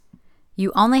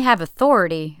You only have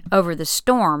authority over the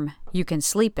storm you can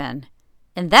sleep in.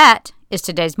 And that is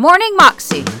today's Morning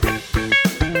Moxie.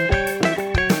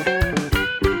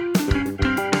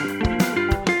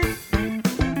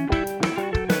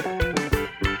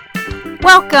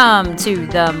 Welcome to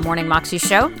the Morning Moxie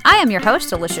Show. I am your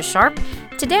host, Alicia Sharp.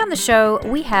 Today on the show,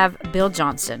 we have Bill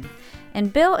Johnson.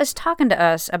 And Bill is talking to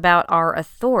us about our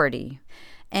authority.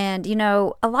 And, you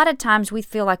know, a lot of times we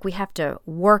feel like we have to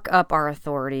work up our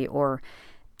authority, or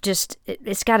just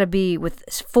it's got to be with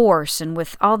force and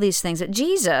with all these things. That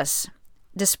Jesus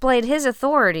displayed his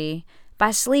authority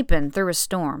by sleeping through a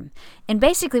storm. And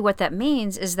basically what that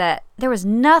means is that there was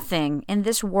nothing in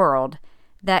this world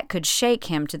that could shake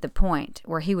him to the point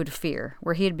where he would fear,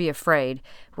 where he'd be afraid,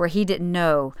 where he didn't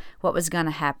know what was going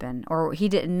to happen, or he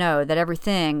didn't know that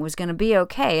everything was going to be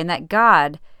okay and that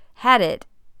God had it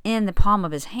in the palm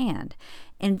of his hand.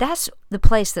 And that's the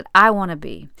place that I want to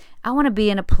be. I want to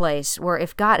be in a place where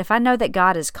if I know that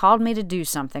God has called me to do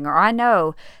something, or I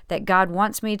know that God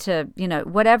wants me to,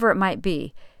 whatever it might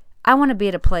be, I want to be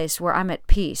at a place where I'm at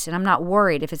peace and I'm not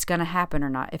worried if it's going to happen or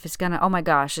not. If it's going to, oh my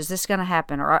gosh, is this going to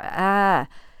happen? Or, I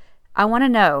want to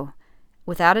know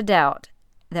without a doubt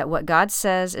that what God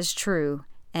says is true,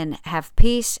 and have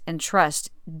peace and trust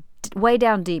way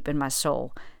down deep in my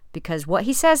soul, because what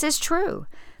he says is true.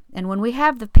 And when we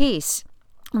have the peace,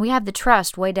 we have the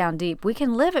trust way down deep, we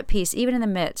can live at peace even in the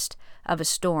midst of a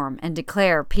storm and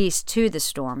declare peace to the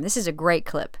storm. This is a great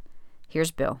clip.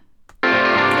 Here's Bill.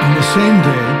 On the same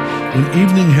day, when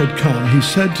evening had come, he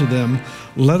said to them,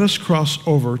 "Let us cross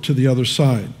over to the other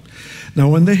side." Now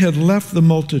when they had left the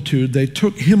multitude, they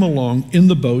took him along in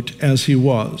the boat as he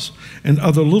was, and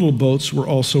other little boats were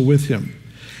also with him.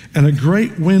 And a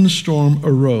great windstorm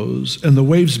arose, and the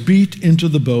waves beat into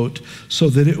the boat so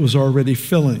that it was already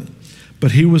filling.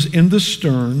 But he was in the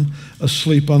stern,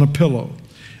 asleep on a pillow.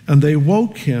 And they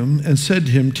woke him and said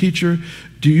to him, "Teacher,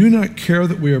 do you not care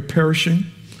that we are perishing?"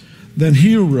 Then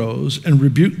he arose and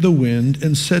rebuked the wind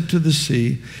and said to the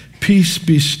sea, "Peace,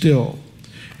 be still."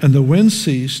 And the wind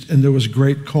ceased, and there was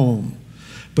great calm.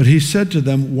 But he said to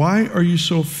them, "Why are you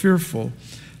so fearful?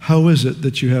 How is it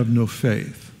that you have no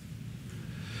faith?"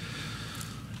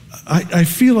 I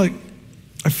feel like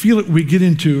we get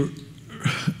into,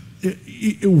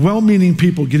 well-meaning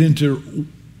people get into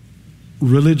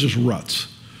religious ruts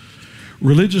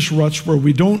where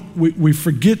we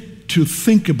forget to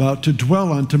think about, to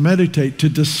dwell on, to meditate, to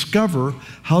discover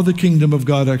how the kingdom of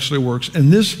God actually works.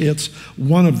 And this hits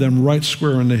one of them right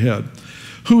square in the head.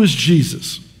 Who is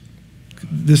Jesus?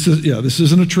 This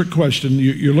isn't a trick question.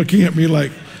 You're looking at me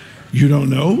like, you don't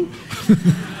know?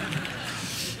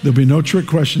 There'll be no trick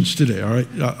questions today, all right?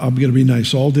 I'm going to be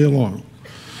nice all day long.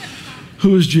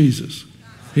 Who is Jesus?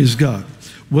 He's God.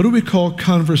 What do we call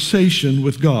conversation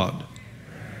with God?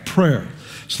 Prayer.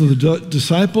 So the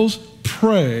disciples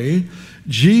pray.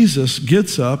 Jesus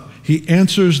gets up. He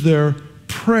answers their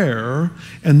prayer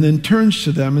and then turns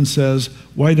to them and says,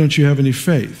 "Why don't you have any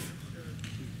faith?"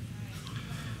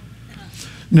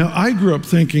 Now, I grew up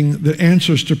thinking the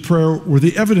answers to prayer were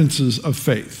the evidences of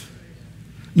faith.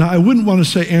 Now, I wouldn't want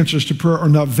to say answers to prayer are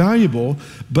not valuable,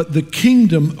 but the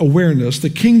kingdom awareness, the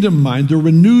kingdom mind, the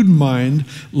renewed mind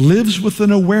lives with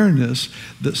an awareness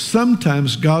that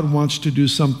sometimes God wants to do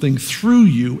something through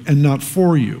you and not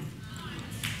for you.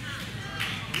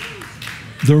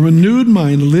 The renewed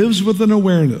mind lives with an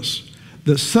awareness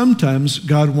that sometimes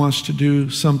God wants to do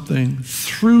something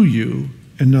through you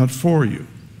and not for you.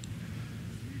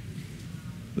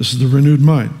 This is the renewed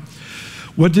mind.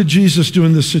 What did Jesus do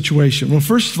in this situation? Well,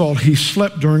 first of all, he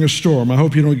slept during a storm. I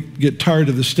hope you don't get tired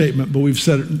of the statement, but we've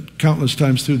said it countless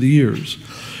times through the years.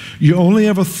 You only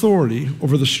have authority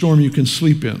over the storm you can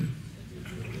sleep in.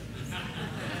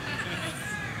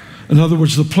 In other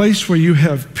words, the place where you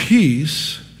have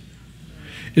peace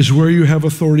is where you have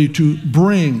authority to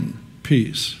bring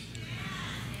peace.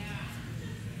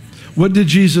 What did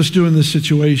Jesus do in this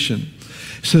situation?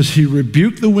 It says he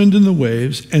rebuked the wind and the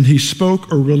waves, and he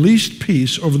spoke or released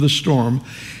peace over the storm,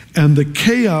 and the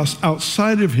chaos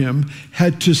outside of him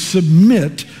had to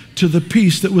submit to the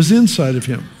peace that was inside of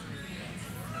him.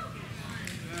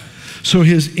 So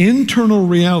his internal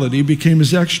reality became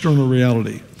his external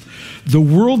reality. The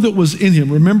world that was in him,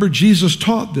 remember Jesus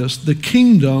taught this, the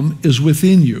kingdom is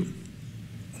within you.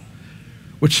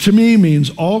 Which to me means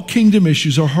all kingdom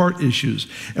issues are heart issues.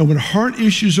 And when heart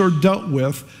issues are dealt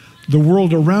with, the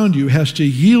world around you has to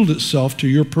yield itself to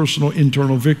your personal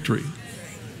internal victory.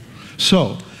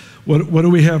 So, what do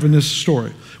we have in this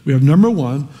story? We have number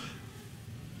one,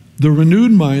 the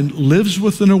renewed mind lives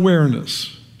with an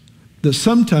awareness that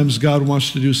sometimes God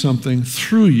wants to do something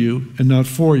through you and not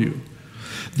for you.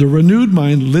 The renewed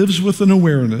mind lives with an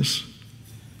awareness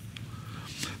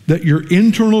that your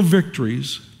internal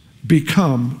victories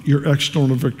become your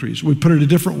external victories. We put it a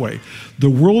different way. The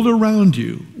world around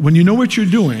you, when you know what you're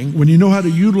doing, when you know how to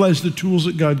utilize the tools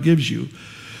that God gives you,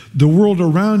 the world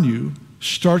around you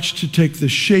starts to take the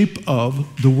shape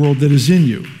of the world that is in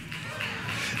you.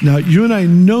 Now, you and I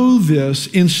know this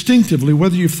instinctively.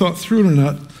 Whether you've thought through it or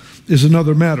not is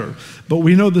another matter. But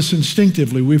we know this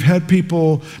instinctively. We've had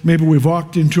people, maybe we've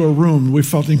walked into a room, we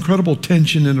felt incredible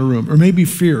tension in a room, or maybe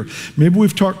fear. Maybe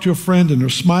we've talked to a friend and they're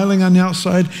smiling on the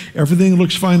outside, everything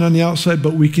looks fine on the outside,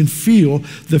 but we can feel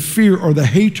the fear or the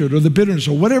hatred or the bitterness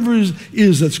or whatever it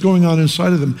is that's going on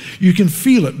inside of them. You can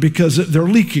feel it because they're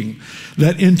leaking.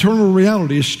 That internal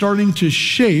reality is starting to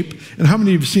shape. And how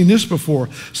many of you have seen this before?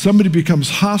 Somebody becomes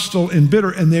hostile and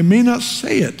bitter, and they may not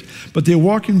say it, but they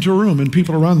walk into a room and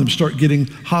people around them start getting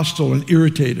hostile and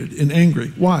irritated and angry.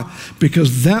 Why?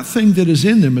 Because that thing that is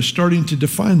in them is starting to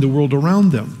define the world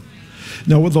around them.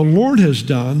 Now, what the Lord has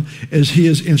done is He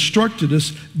has instructed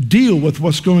us, deal with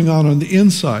what's going on the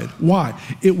inside. Why?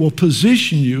 It will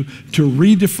position you to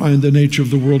redefine the nature of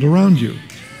the world around you.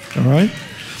 All right?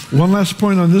 One last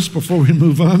point on this before we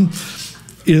move on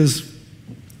is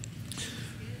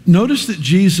notice that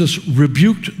Jesus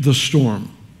rebuked the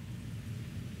storm.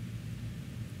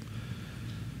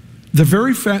 The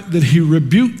very fact that He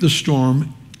rebuked the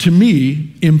storm, to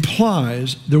me,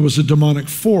 implies there was a demonic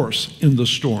force in the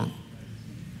storm.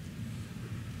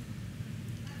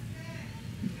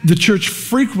 The church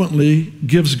frequently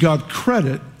gives God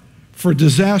credit for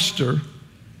disaster,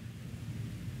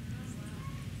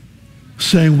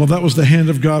 saying, well, that was the hand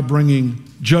of God bringing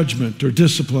judgment or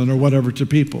discipline or whatever to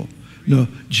people. No,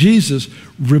 Jesus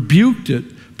rebuked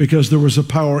it because there was a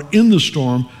power in the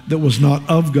storm that was not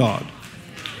of God.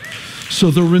 So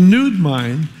the renewed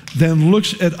mind then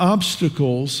looks at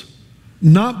obstacles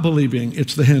not believing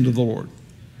it's the hand of the Lord.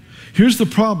 Here's the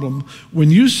problem. When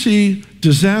you see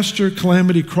disaster,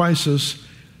 calamity, crisis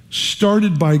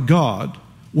started by God,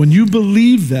 when you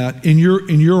believe that in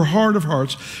your heart of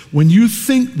hearts, when you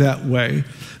think that way,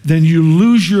 then you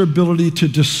lose your ability to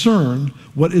discern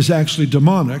what is actually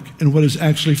demonic and what is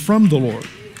actually from the Lord.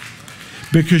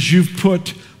 Because you've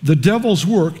put the devil's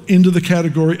work into the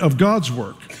category of God's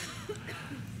work.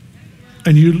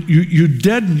 And you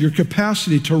deaden your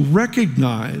capacity to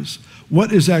recognize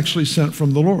what is actually sent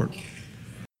from the Lord.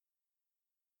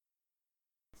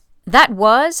 That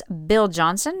was Bill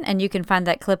Johnson, and you can find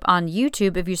that clip on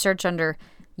YouTube if you search under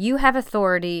You Have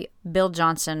Authority, Bill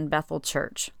Johnson, Bethel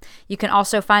Church. You can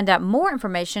also find out more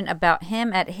information about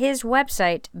him at his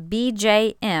website,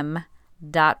 bjm.org.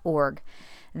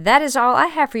 That is all I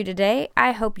have for you today.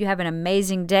 I hope you have an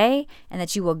amazing day and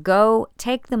that you will go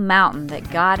take the mountain that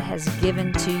God has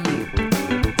given to you.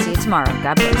 See you tomorrow.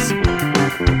 God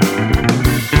bless.